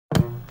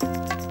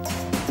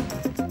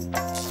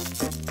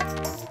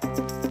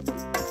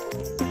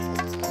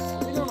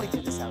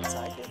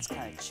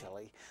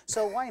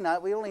So why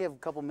not? We only have a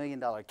couple $1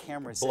 million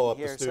cameras Blow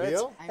sitting up here, the so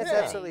studio? that's Yeah.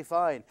 absolutely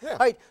fine. Yeah. All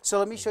right, so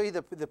let me show you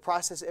the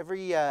process.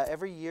 Every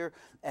year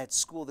at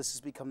school, this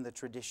has become the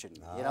tradition,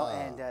 you know,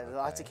 and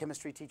lots of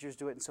chemistry teachers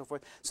do it and so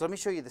forth. So let me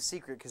show you the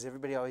secret, because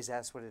everybody always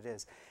asks what it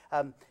is.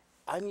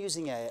 I'm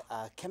using a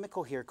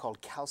chemical here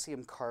called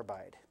calcium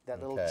carbide. That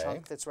little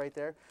chunk that's right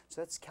there. So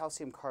that's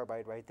calcium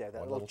carbide right there.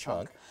 That little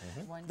chunk.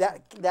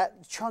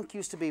 That chunk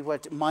used to be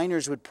what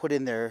miners would put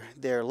in their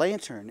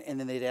lantern, and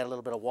then they'd add a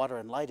little bit of water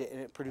and light it, and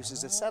it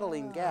produces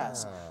acetylene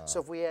gas. So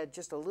if we add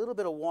just a little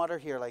bit of water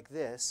here like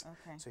this,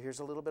 so here's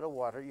a little bit of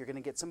water, you're going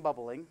to get some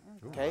bubbling,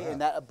 okay? And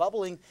that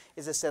bubbling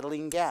is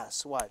acetylene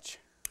gas. Watch.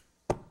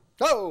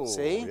 Oh,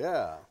 see?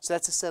 Yeah. So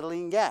that's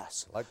acetylene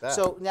gas. Like that.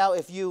 So now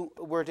if you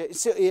were to,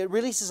 so it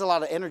releases a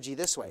lot of energy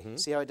this way.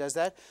 See how it does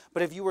that?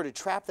 But if you were to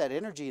trap that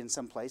energy in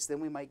some place,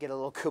 then we might get a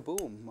little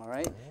kaboom, all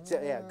right?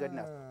 So, yeah, good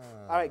enough.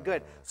 All right,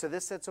 good. So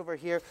this sits over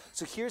here.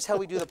 So here's how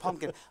we do the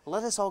pumpkin.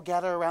 Let us all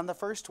gather around the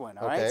first one,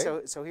 all right?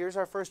 So here's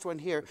our first one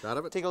here. Out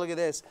of it. Take a look at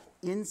this.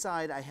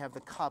 Inside, I have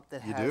the cup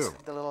that has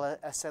the little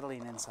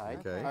acetylene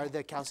inside, or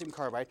the calcium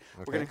carbide.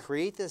 We're going to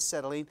create this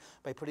acetylene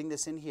by putting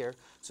this in here.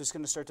 So it's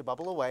going to start to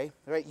bubble away.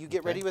 All right, you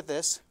get ready with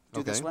this.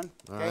 Do this one.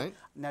 All right.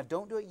 Now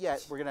don't do it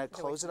yet. We're going to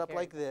close it up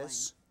like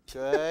this.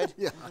 Good.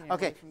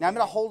 Okay, now I'm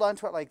going to hold on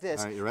to it like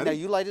this. All right, you ready? Now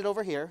you light it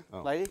over here.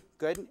 Light it.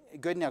 Good.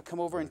 Good. Now come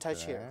over and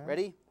touch here.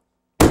 Ready?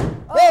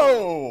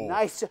 Oh!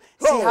 Nice.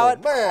 See how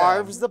it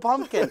carves the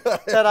pumpkin.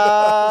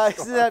 Ta-da!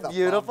 Isn't that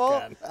beautiful?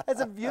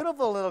 That's a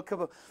beautiful little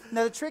kaboom.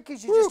 Now the trick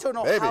is you just don't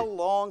know how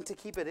long to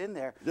keep it in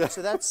there.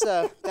 So that's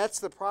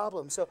the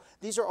problem. So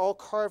these are all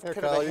carved Here,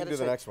 kind Kyle, of you ahead can of do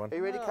the time. next one. Are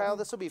you ready, Kyle?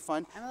 This will be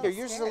fun. Here,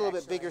 yours is a little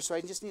bit bigger, so I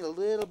just need a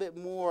little bit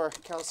more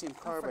calcium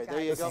carbide. There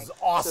you go. This is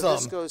awesome. So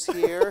this goes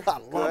here. I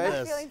love Good. I'm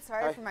this. feeling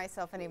sorry for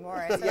myself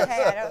anymore. It's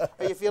okay. I don't.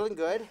 Are you feeling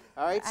good?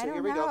 All right, so I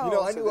here we go. don't You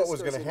know, I So knew what this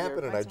was goes going to in here.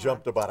 happen, and I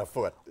jumped about a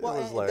foot. Well, it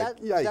was and like, that's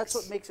yikes.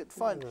 what makes it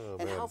fun. And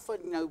man. how fun,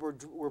 you know,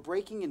 we're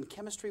breaking in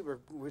chemistry,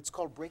 it's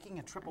called breaking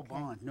a triple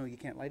bond. No, you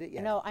can't light it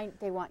yet. No,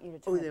 they want you to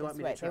turn it they this want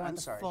me way. to turn They want I'm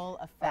the sorry. full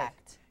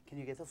effect. Can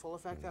you get the full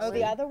effect that Oh, way?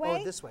 the other way?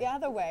 Oh, this way. The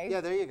other way.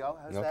 Yeah, there you go.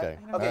 How's Okay.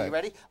 that? Okay, you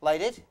ready?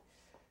 Light it.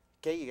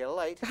 Okay, you got to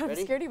light. I'm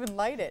Ready? scared to even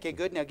light it. Okay,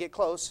 good. Now get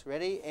close.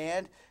 Ready?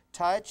 And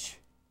touch.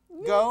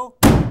 Go.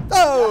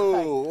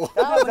 Oh!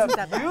 That was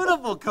a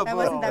beautiful kaboom. That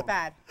wasn't that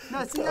bad.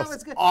 No, see, that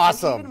was good.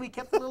 awesome. And even we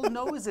kept the little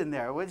nose in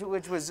there, which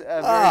was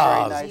very,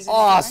 very nice.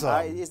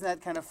 Awesome. Isn't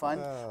that kind of fun?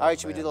 All right,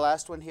 should we do the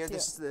last one here?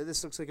 This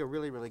looks like a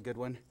really, really good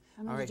one.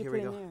 How many All right, did you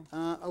here we put go.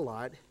 in A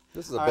lot.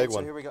 This is a All big right,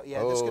 one. So here we go. Yeah,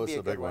 oh, this could be it's a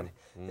good big one.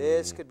 one.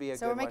 This could be a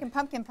So good we're making one.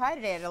 pumpkin pie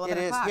today at 11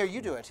 It is. o'clock. Here,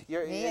 you do it.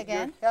 Me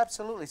again?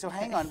 Absolutely. So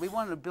hang on. We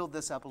want to build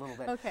this up a little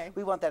bit. Okay.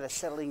 We want that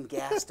acetylene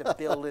gas to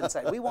build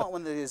inside. We want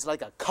one that is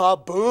like a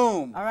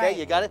kaboom. All right. Okay,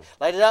 you got it?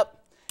 Light it up.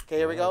 Okay,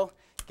 here we go.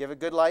 Give it a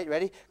good light.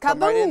 Ready? Come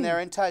right in Kaboom. there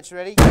and touch.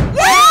 Ready?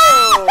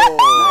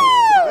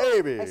 Oh,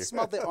 baby. I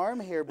smelled the arm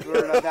hair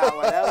burn on that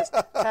one. That was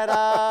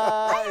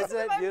ta-da! Isn't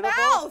that beautiful?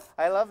 mouth.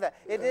 I love that.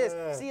 It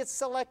is. See, it's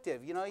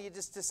selective. You know, you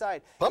just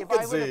decide.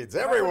 Pumpkin seeds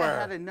everywhere. If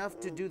I had enough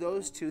to do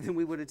those two, then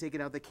we would have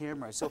taken out the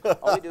camera. So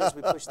all we do is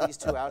we push these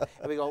two out,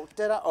 and we go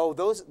ta-da! Oh,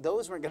 those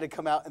weren't going to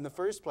come out in the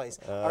first place.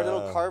 Our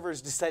little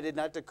carvers decided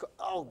not to.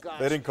 Oh gosh.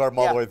 They didn't carve them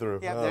all the way through.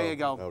 Yeah, there you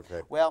go.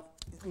 Okay. Well,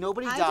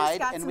 nobody I just died,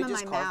 got and some we in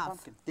just my carved mouth.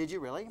 pumpkin. Did you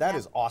really? That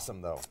is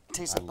awesome, though.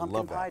 Tastes like pumpkin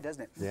love that. pie,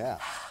 doesn't it? Yeah.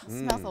 It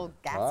smells a little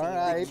gassy. All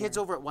right. The kids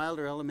over at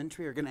Wilder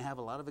Elementary are going to have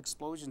a lot of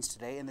explosions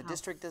today, and the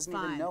district doesn't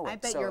even know it. I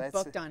bet So you're that's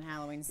booked on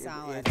Halloween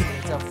solid.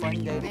 It's a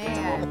fun day to get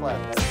to Man. Role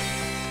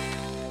Play.